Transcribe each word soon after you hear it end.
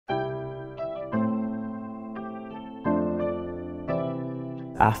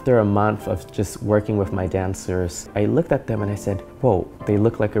After a month of just working with my dancers, I looked at them and I said, whoa, they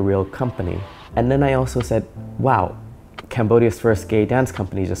look like a real company. And then I also said, wow, Cambodia's first gay dance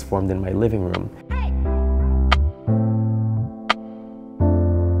company just formed in my living room.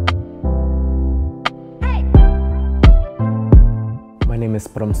 My name is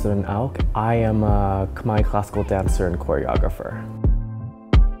Prumsodun Ok. I am a Khmer classical dancer and choreographer.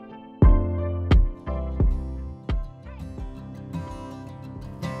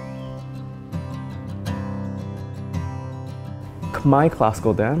 Khmer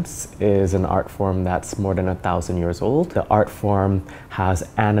classical dance is an art form that's more than 1,000 years old. The art form has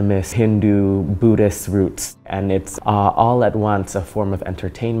animist, Hindu, Buddhist roots, and it's all at once a form of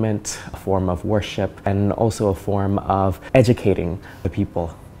entertainment, a form of worship, and also a form of educating the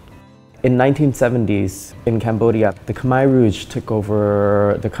people. In 1970s, in Cambodia, the Khmer Rouge took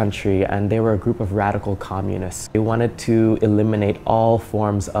over the country and they were a group of radical communists. They wanted to eliminate all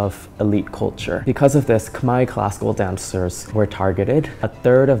forms of elite culture. Because of this, Khmer classical dancers were targeted. A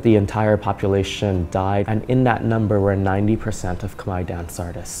third of the entire population died, and in that number were 90% of Khmer dance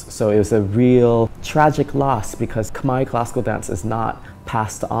artists. So it was a real tragic loss because Khmer classical dance is not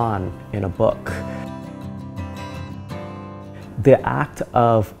passed on in a book. The act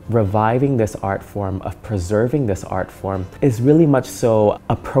of reviving this art form, of preserving this art form, is really much so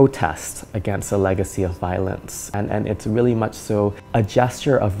a protest against a legacy of violence. And it's really much so a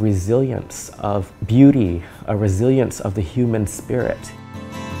gesture of resilience, of beauty, a resilience of the human spirit.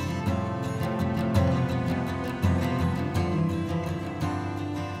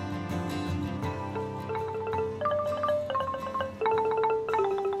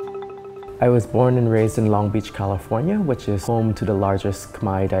 I was born and raised in Long Beach, California, which is home to the largest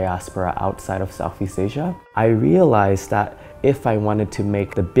Khmer diaspora outside of Southeast Asia. I realized that if I wanted to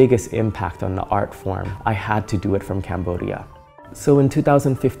make the biggest impact on the art form, I had to do it from Cambodia. So in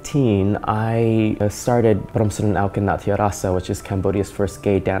 2015, I started Prumsodun Ok and Natyarasa, which is Cambodia's first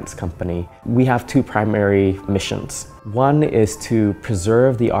gay dance company. We have two primary missions. One is to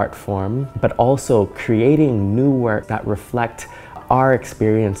preserve the art form, but also creating new work that reflect our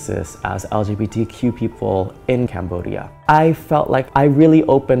experiences as LGBTQ people in Cambodia. I felt like I really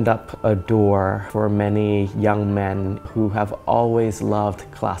opened up a door for many young men who have always loved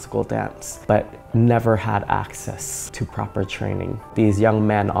classical dance, but never had access to proper training. These young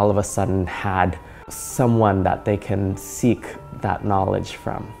men all of a sudden had someone that they can seek that knowledge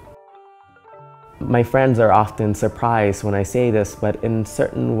from. My friends are often surprised when I say this, but in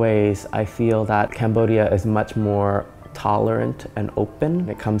certain ways, I feel that Cambodia is much more tolerant and open when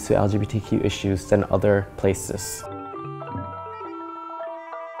it comes to LGBTQ issues than other places.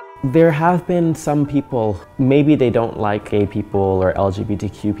 There have been some people, maybe they don't like gay people or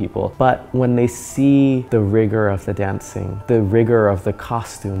LGBTQ people, but when they see the rigor of the dancing, the rigor of the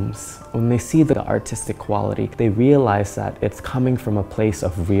costumes, when they see the artistic quality, they realize that it's coming from a place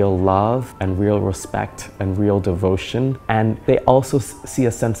of real love and real respect and real devotion, and they also see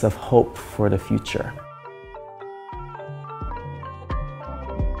a sense of hope for the future.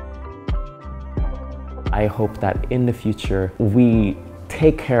 I hope that in the future, we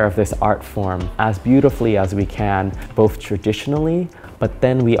take care of this art form as beautifully as we can, both traditionally, but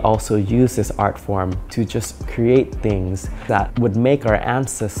then we also use this art form to just create things that would make our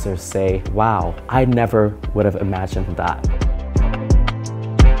ancestors say, wow, I never would have imagined that.